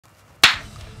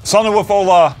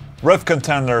Swola riff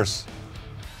contenders.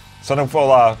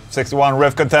 Swola 61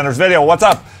 riff contenders video. What's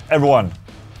up, everyone?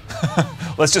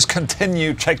 Let's just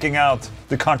continue checking out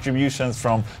the contributions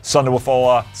from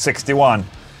Swola 61.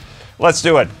 Let's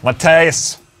do it.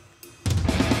 Matthäus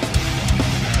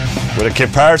with a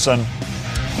comparison.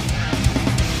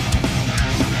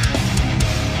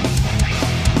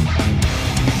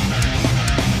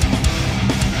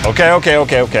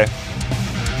 Okay.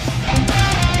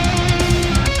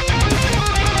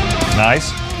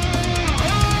 Nice.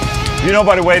 You know,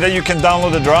 by the way, that you can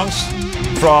download the drums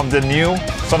from the new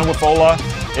Swola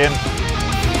in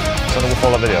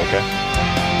Swola video, okay?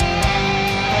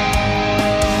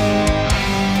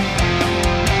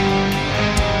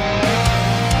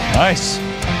 Nice.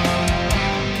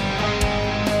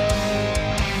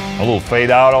 A little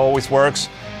fade out always works.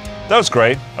 That was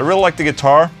great. I really like the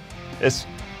guitar. Is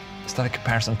that a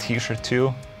comparison t-shirt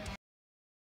too?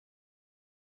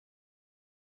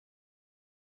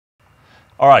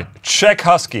 All right, check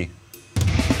Husky.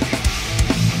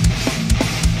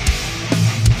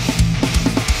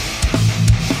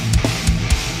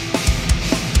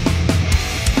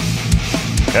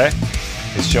 Okay,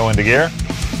 he's showing the gear.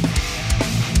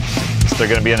 Is there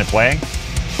gonna be any playing?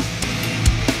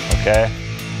 Okay,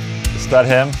 is that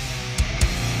him?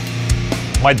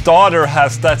 My daughter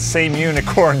has that same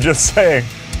unicorn, just saying.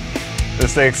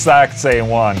 It's the exact same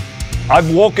one.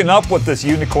 I've woken up with this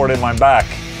unicorn in my back.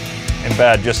 In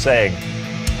bed, just saying.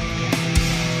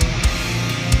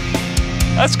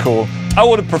 That's cool. I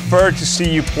would have preferred to see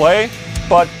you play,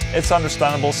 but it's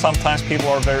understandable. Sometimes people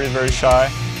are very, very shy.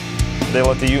 They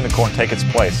let the unicorn take its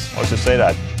place. Let's just say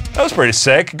that. That was pretty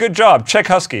sick. Good job. Check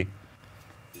Husky.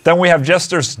 Then we have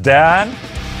Jester's Dan.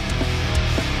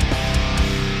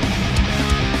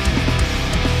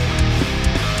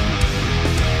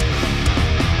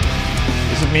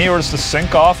 Is it me or does the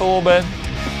sync off a little bit?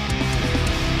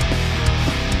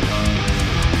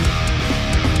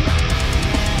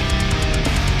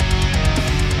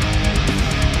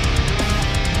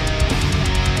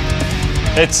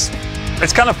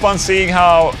 It's kind of fun seeing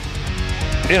how,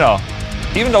 you know,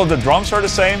 even though the drums are the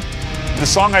same, the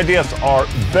song ideas are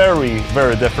very,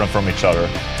 very different from each other.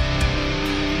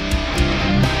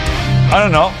 I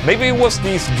don't know, maybe it was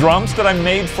these drums that I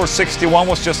made for 61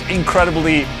 was just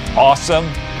incredibly awesome,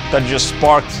 that just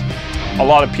sparked a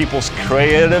lot of people's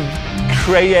creative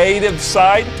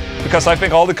side, because I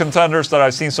think all the contenders that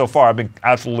I've seen so far have been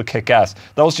absolutely kick-ass.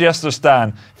 That was Jester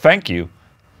Stan, thank you.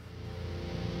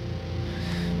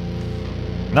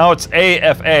 Now it's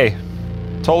AFA.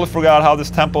 Totally forgot how this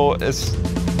tempo is.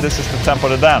 This is the tempo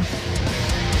to them.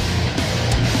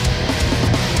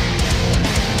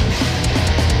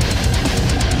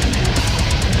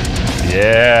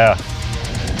 Yeah.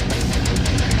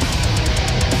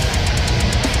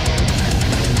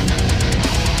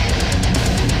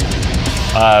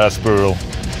 Ah, that's brutal.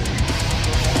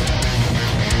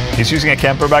 He's using a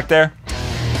camper back there.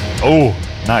 Oh,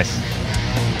 nice.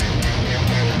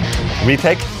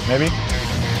 Retake, maybe?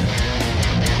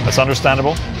 That's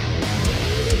understandable.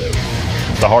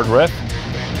 It's a hard riff.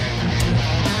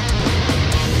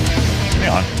 Hang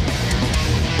on.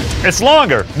 It's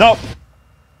longer! Nope.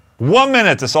 1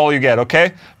 minute is all you get,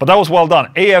 okay? But that was well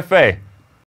done. AFA.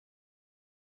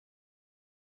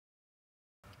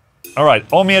 Alright,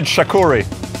 Omid Shakuri.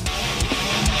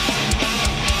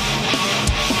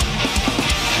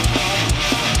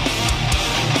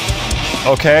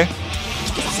 Okay.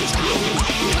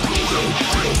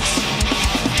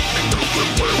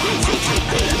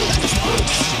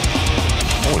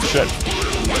 Oh shit.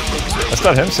 That's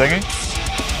not him singing?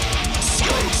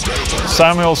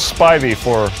 Samuel Spivey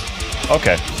for...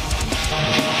 Okay.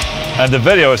 And the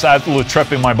video is absolutely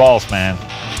tripping my balls, man.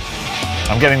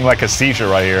 I'm getting like a seizure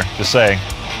right here, just saying.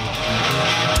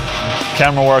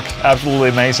 Camera work, absolutely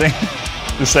amazing.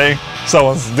 Just saying,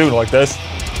 someone's doing like this.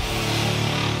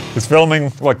 He's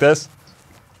filming like this.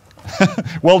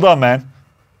 Well done, man.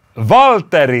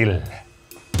 Valteril.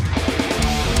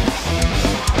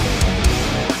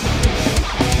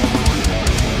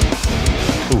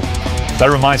 That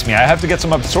reminds me, I have to get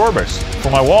some absorbers for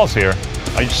my walls here.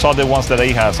 I just saw the ones that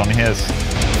he has on his.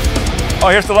 Oh,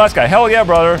 here's the last guy. Hell yeah,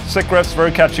 brother. Sick riffs,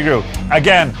 very catchy groove.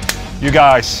 Again, you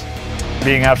guys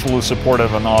being absolutely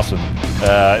supportive and awesome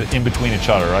in between each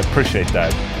other. I appreciate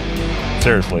that.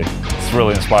 Seriously, it's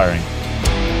really inspiring.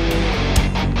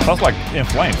 Sounds like In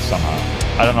Flames somehow.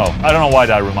 I don't know. I don't know why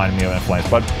that reminded me of In Flames,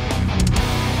 but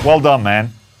well done,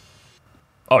 man.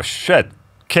 Oh shit.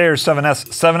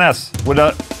 KR7S with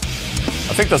a...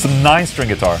 I think that's a 9-string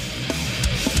guitar.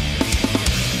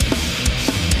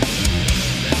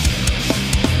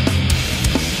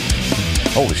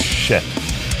 Holy shit.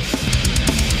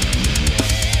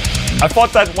 I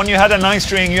thought that when you had a 9th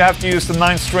string, you have to use the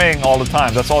 9th string all the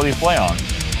time. That's all you play on.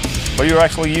 But you're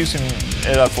actually using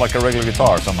it as like a regular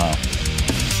guitar somehow.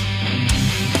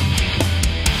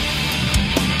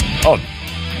 Oh,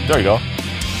 there you go.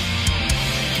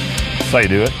 That's how you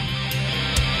do it.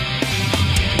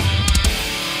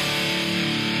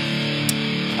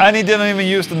 And he didn't even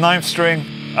use the 9th string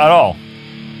at all.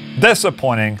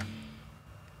 Disappointing.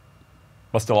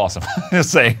 But still awesome.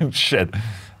 Just saying shit. I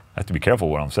have to be careful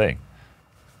what I'm saying.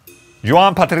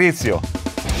 Juan Patricio.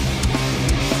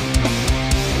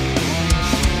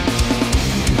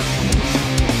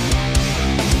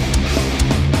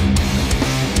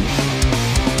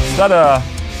 Is that a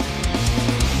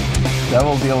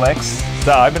Devil DLX? Is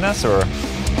that Ibanez or?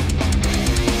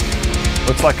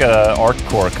 Looks like a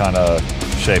artcore kind of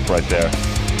shape right there.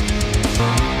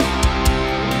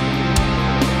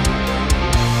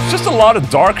 It's just a lot of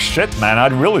dark shit, man.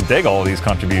 I'd really dig all these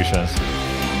contributions.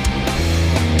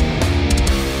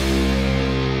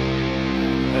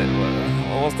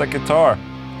 What was that guitar?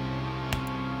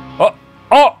 Oh!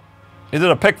 Oh! He did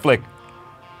a pick flick.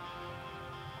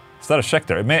 Is that a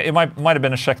Schecter? It might have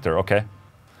been a Schecter, okay.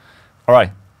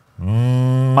 Alright.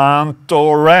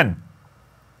 Mantoren.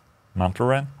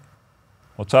 Mantoren?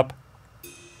 What's up?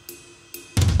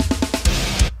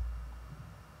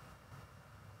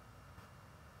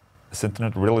 Is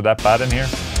internet really that bad in here?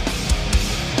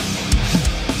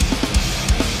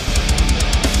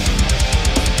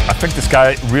 I think this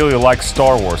guy really likes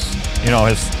Star Wars. You know,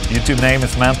 his YouTube name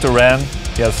is Mantoren.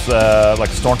 He has like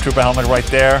a Stormtrooper helmet right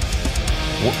there.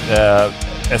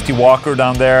 ST Walker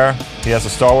down there. He has a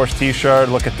Star Wars t-shirt.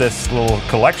 Look at this little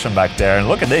collection back there. And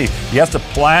look at these. He has the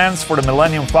plans for the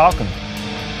Millennium Falcon.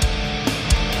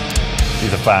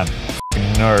 He's a fan.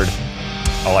 F***ing nerd.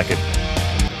 I like it.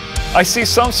 I see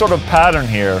some sort of pattern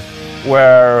here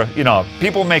where, you know,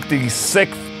 people make these sick,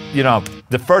 you know,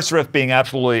 the first riff being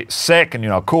absolutely sick and, you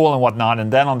know, cool and whatnot.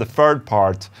 And then on the third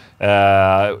part,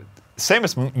 same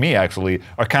as me actually,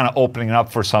 are kind of opening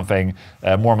up for something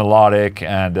more melodic,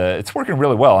 and it's working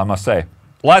really well, I must say.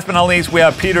 Last but not least, we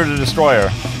have Peter the Destroyer.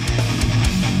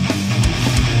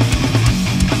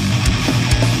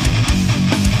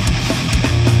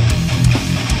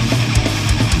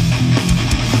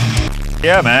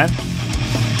 Yeah, man.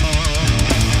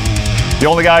 The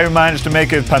only guy who managed to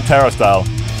make it Pantera style.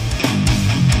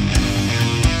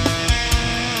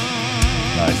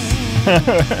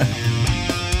 Nice.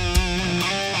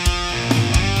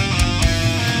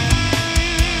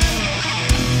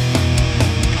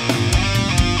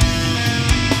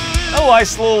 A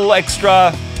nice little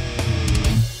extra.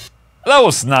 That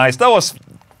was nice. That was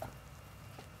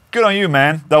good on you,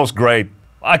 man. That was great.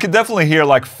 I could definitely hear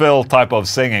like Phil type of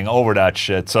singing over that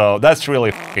shit, so that's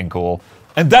really fucking cool.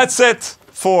 And that's it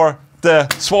for the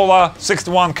Swola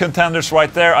 61 Contenders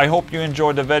right there. I hope you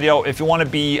enjoyed the video. If you want to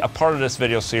be a part of this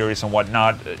video series and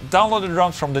whatnot, download the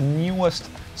drums from the newest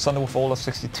Sunday with Ola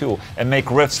 62 and make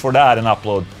riffs for that and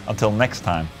upload until next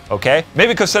time, okay?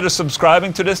 Maybe consider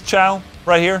subscribing to this channel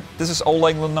right here. This is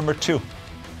Ola Englund number 2.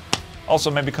 Also,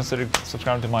 maybe consider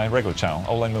subscribing to my regular channel,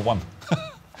 Ola Englund 1.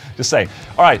 Just saying.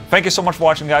 Alright, thank you so much for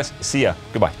watching, guys. See ya.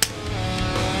 Goodbye.